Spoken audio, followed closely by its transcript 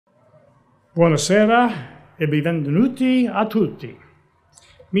Buonasera e benvenuti a tutti.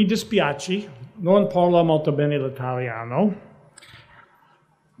 Mi dispiace, non parlo molto bene l'italiano,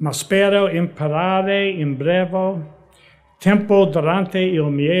 ma spero imparare in breve tempo durante il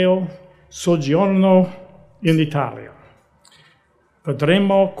mio soggiorno in Italia.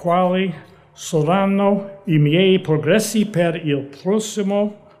 Vedremo quali saranno i miei progressi per il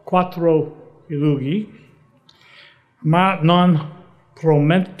prossimo 4 luglio, ma non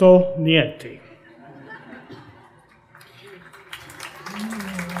prometto niente.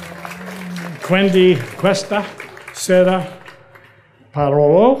 Quindi questa sera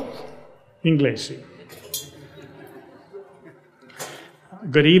parlo inglese.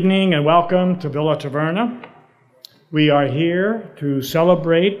 Good evening and welcome to Villa Taverna. We are here to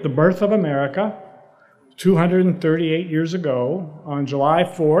celebrate the birth of America 238 years ago on July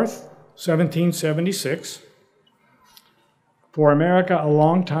 4th, 1776. For America, a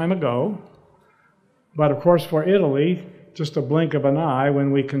long time ago, but of course for Italy, just a blink of an eye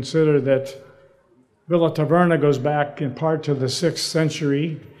when we consider that Villa Taverna goes back in part to the 6th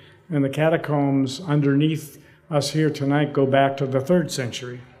century, and the catacombs underneath us here tonight go back to the 3rd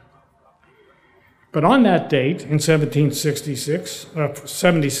century. But on that date, in 76,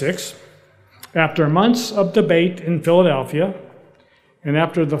 after months of debate in Philadelphia, and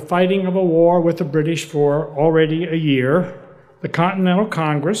after the fighting of a war with the British for already a year, the Continental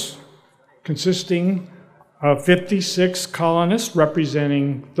Congress, consisting of 56 colonists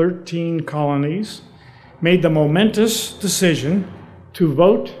representing 13 colonies, made the momentous decision to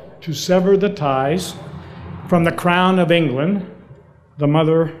vote to sever the ties from the Crown of England, the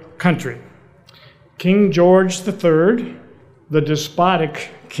mother country. King George III, the despotic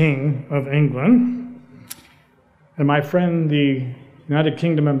King of England, and my friend, the United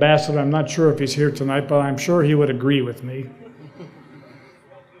Kingdom ambassador, I'm not sure if he's here tonight, but I'm sure he would agree with me.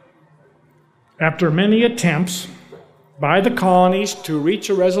 After many attempts by the colonies to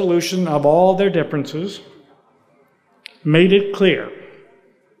reach a resolution of all their differences, made it clear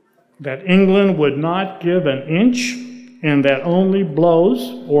that England would not give an inch and that only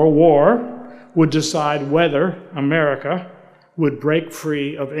blows or war would decide whether America would break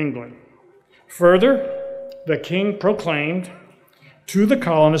free of England. Further, the king proclaimed to the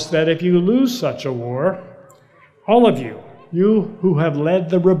colonists that if you lose such a war, all of you who have led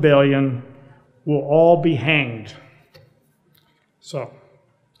the rebellion, will all be hanged. So,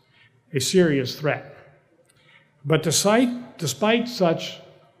 a serious threat. But despite such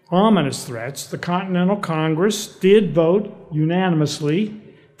ominous threats, the Continental Congress did vote unanimously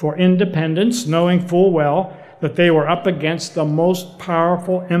for independence, knowing full well that they were up against the most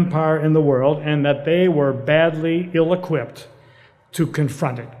powerful empire in the world and that they were badly ill-equipped to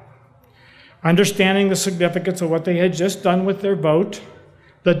confront it. Understanding the significance of what they had just done with their vote,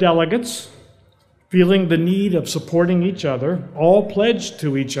 the delegates, feeling the need of supporting each other, all pledged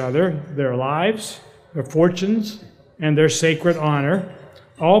to each other their lives, their fortunes, and their sacred honor.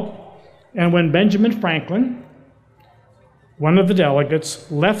 And when Benjamin Franklin, one of the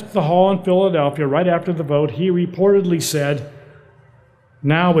delegates, left the hall in Philadelphia right after the vote, he reportedly said,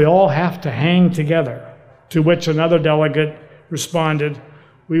 "Now we all have to hang together," to which another delegate responded,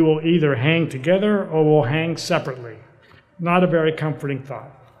 "We will either hang together or we'll hang separately." Not a very comforting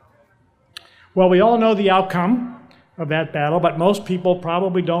thought. Well, we all know the outcome of that battle, but most people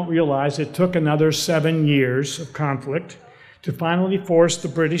probably don't realize it took another 7 years of conflict to finally force the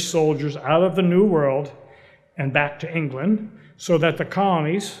British soldiers out of the New World and back to England so that the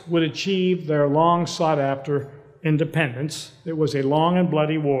colonies would achieve their long sought-after independence. It was a long and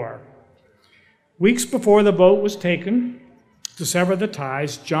bloody war. Weeks before the vote was taken to sever the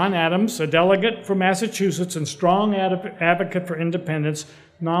ties, John Adams, a delegate from Massachusetts and strong advocate for independence,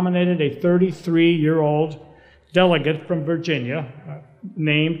 nominated a 33-year-old delegate from Virginia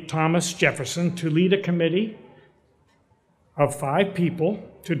named Thomas Jefferson to lead a committee of 5 people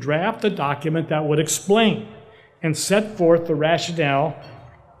to draft a document that would explain and set forth the rationale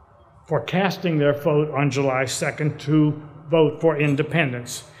for casting their vote on July 2nd to vote for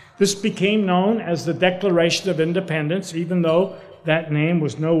independence. This became known as the Declaration of Independence, even though that name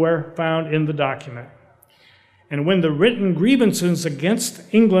was nowhere found in the document. And when the written grievances against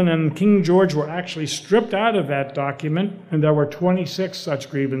England and King George were actually stripped out of that document, and there were 26 such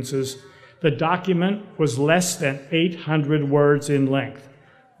grievances, the document was less than 800 words in length.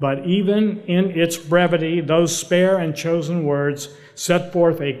 But even in its brevity, those spare and chosen words set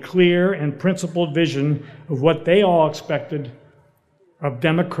forth a clear and principled vision of what they all expected of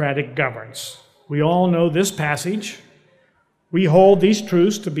democratic governance. We all know this passage. We hold these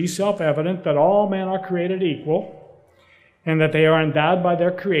truths to be self-evident, that all men are created equal and that they are endowed by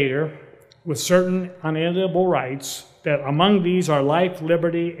their Creator with certain unalienable rights, that among these are life,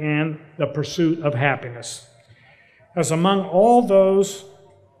 liberty, and the pursuit of happiness. As among all those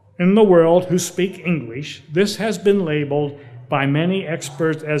in the world who speak English, this has been labeled by many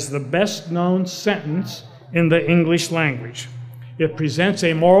experts as the best-known sentence in the English language. It presents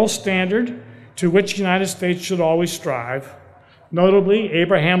a moral standard to which the United States should always strive. Notably,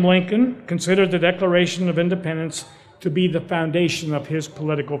 Abraham Lincoln considered the Declaration of Independence to be the foundation of his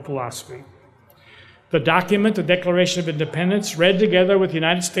political philosophy. The document, the Declaration of Independence, read together with the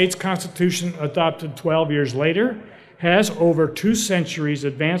United States Constitution adopted 12 years later, has over 2 centuries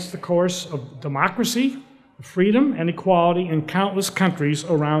advanced the course of democracy, freedom, and equality in countless countries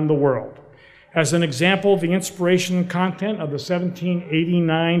around the world. As an example, the inspiration and content of the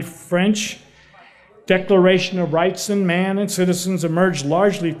 1789 French Declaration of Rights of Man and Citizens emerged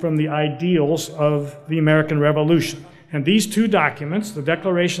largely from the ideals of the American Revolution. And these 2 documents, the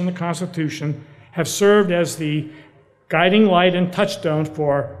Declaration and the Constitution, have served as the guiding light and touchstone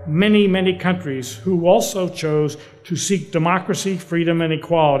for many, many countries who also chose to seek democracy, freedom, and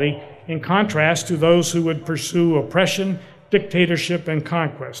equality, in contrast to those who would pursue oppression, dictatorship, and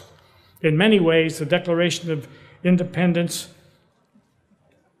conquest. In many ways, the Declaration of Independence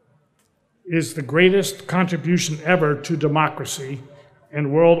is the greatest contribution ever to democracy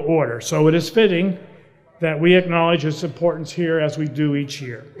and world order. So it is fitting that we acknowledge its importance here as we do each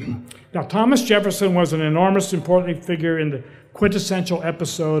year. Now, Thomas Jefferson was an enormous, important figure in the quintessential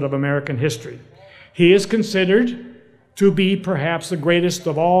episode of American history. He is considered to be perhaps the greatest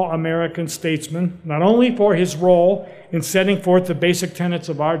of all American statesmen, not only for his role in setting forth the basic tenets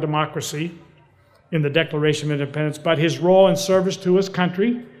of our democracy in the Declaration of Independence, but his role in service to his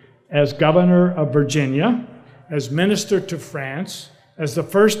country as governor of Virginia, as minister to France, as the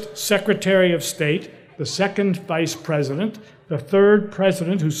first Secretary of State, the second vice president, the third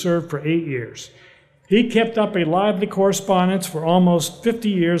president who served for 8 years. He kept up a lively correspondence for almost 50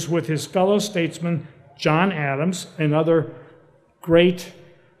 years with his fellow statesman, John Adams, another great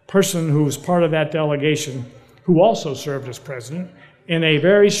person who was part of that delegation, who also served as president. In a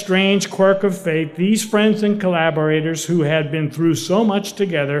very strange quirk of fate, these friends and collaborators who had been through so much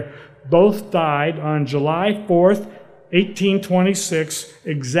together both died on July 4th, 1826,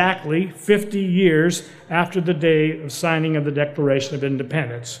 exactly 50 years after the day of signing of the Declaration of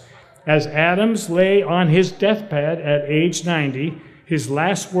Independence. As Adams lay on his deathbed at age 90, his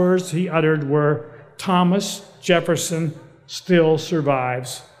last words he uttered were, "Thomas Jefferson still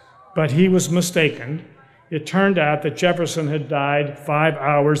survives." But he was mistaken. It turned out that Jefferson had died 5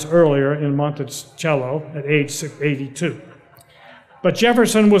 hours earlier in Monticello at age 82. But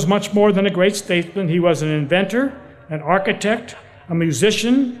Jefferson was much more than a great statesman. He was an inventor, an architect, a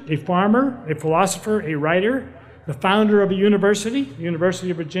musician, a farmer, a philosopher, a writer, the founder of a university, the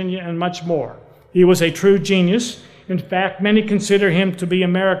University of Virginia, and much more. He was a true genius. In fact, many consider him to be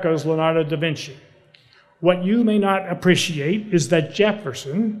America's Leonardo da Vinci. What you may not appreciate is that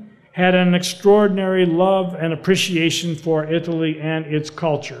Jefferson had an extraordinary love and appreciation for Italy and its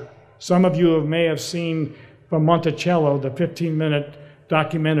culture. Some of you may have seen from Monticello the 15-minute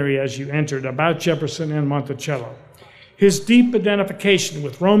documentary as you entered about Jefferson and Monticello. His deep identification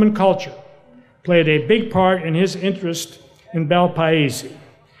with Roman culture played a big part in his interest in Bel Paese.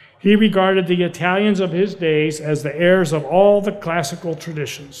 He regarded the Italians of his days as the heirs of all the classical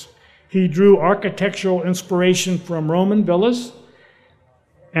traditions. He drew architectural inspiration from Roman villas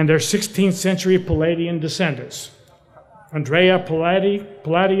and their 16th century Palladian descendants. Andrea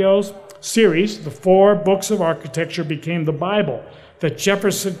Palladio's series, the 4 books of architecture, became the Bible that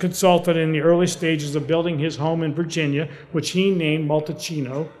Jefferson consulted in the early stages of building his home in Virginia, which he named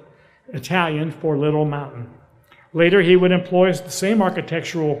Montalcino, Italian for Little Mountain. Later, he would employ the same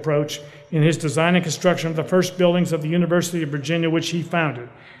architectural approach in his design and construction of the first buildings of the University of Virginia, which he founded.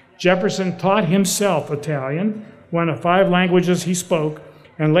 Jefferson taught himself Italian, one of 5 languages he spoke,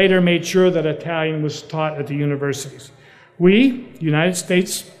 and later made sure that Italian was taught at the universities. We, the United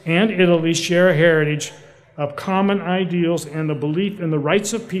States and Italy, share a heritage of common ideals and the belief in the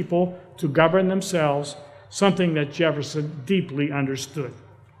rights of people to govern themselves, something that Jefferson deeply understood.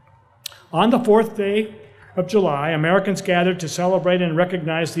 On the 4th day of July, Americans gathered to celebrate and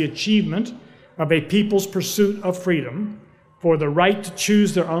recognize the achievement of a people's pursuit of freedom for the right to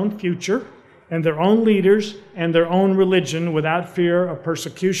choose their own future and their own leaders and their own religion without fear of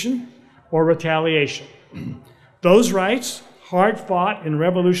persecution or retaliation. Those rights, hard fought in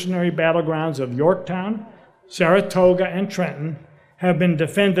revolutionary battlegrounds of Yorktown, Saratoga, and Trenton, have been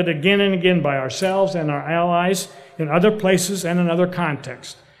defended again and again by ourselves and our allies in other places and in other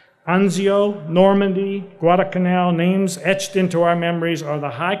contexts. Anzio, Normandy, Guadalcanal, names etched into our memories are the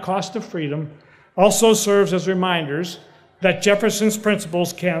high cost of freedom, also serves as reminders that Jefferson's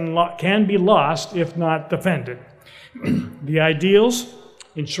principles can be lost if not defended. The ideals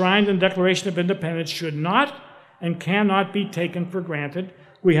enshrined in the Declaration of Independence should not and cannot be taken for granted.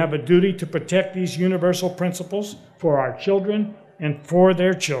 We have a duty to protect these universal principles for our children and for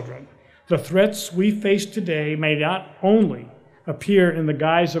their children. The threats we face today may not only appear in the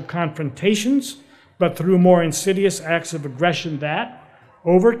guise of confrontations, but through more insidious acts of aggression that,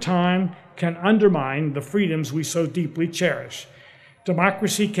 over time, can undermine the freedoms we so deeply cherish.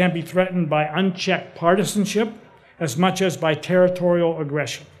 Democracy can be threatened by unchecked partisanship as much as by territorial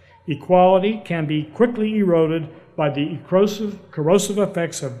aggression. Equality can be quickly eroded by the corrosive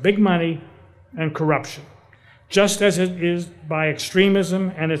effects of big money and corruption, just as it is by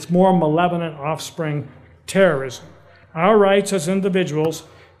extremism and its more malevolent offspring, terrorism. Our rights as individuals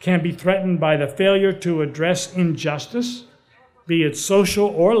can be threatened by the failure to address injustice, be it social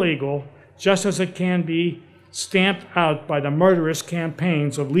or legal, just as it can be stamped out by the murderous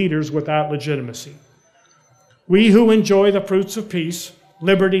campaigns of leaders without legitimacy. We who enjoy the fruits of peace,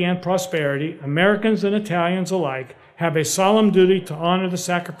 liberty, and prosperity, Americans and Italians alike, have a solemn duty to honor the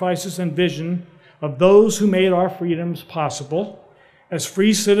sacrifices and vision of those who made our freedoms possible. As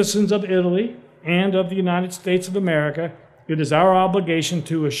free citizens of Italy and of the United States of America, it is our obligation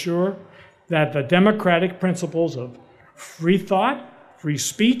to assure that the democratic principles of free thought, free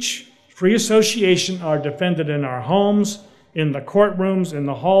speech, free association are defended in our homes, in the courtrooms, in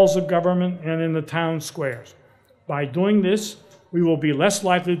the halls of government, and in the town squares. By doing this, we will be less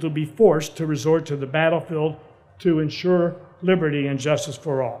likely to be forced to resort to the battlefield to ensure liberty and justice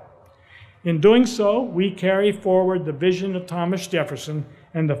for all. In doing so, we carry forward the vision of Thomas Jefferson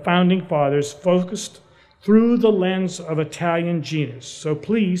and the Founding Fathers focused through the lens of Italian genius. So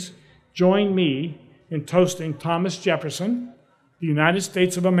please join me in toasting Thomas Jefferson, the United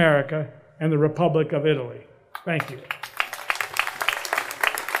States of America, and the Republic of Italy. Thank you.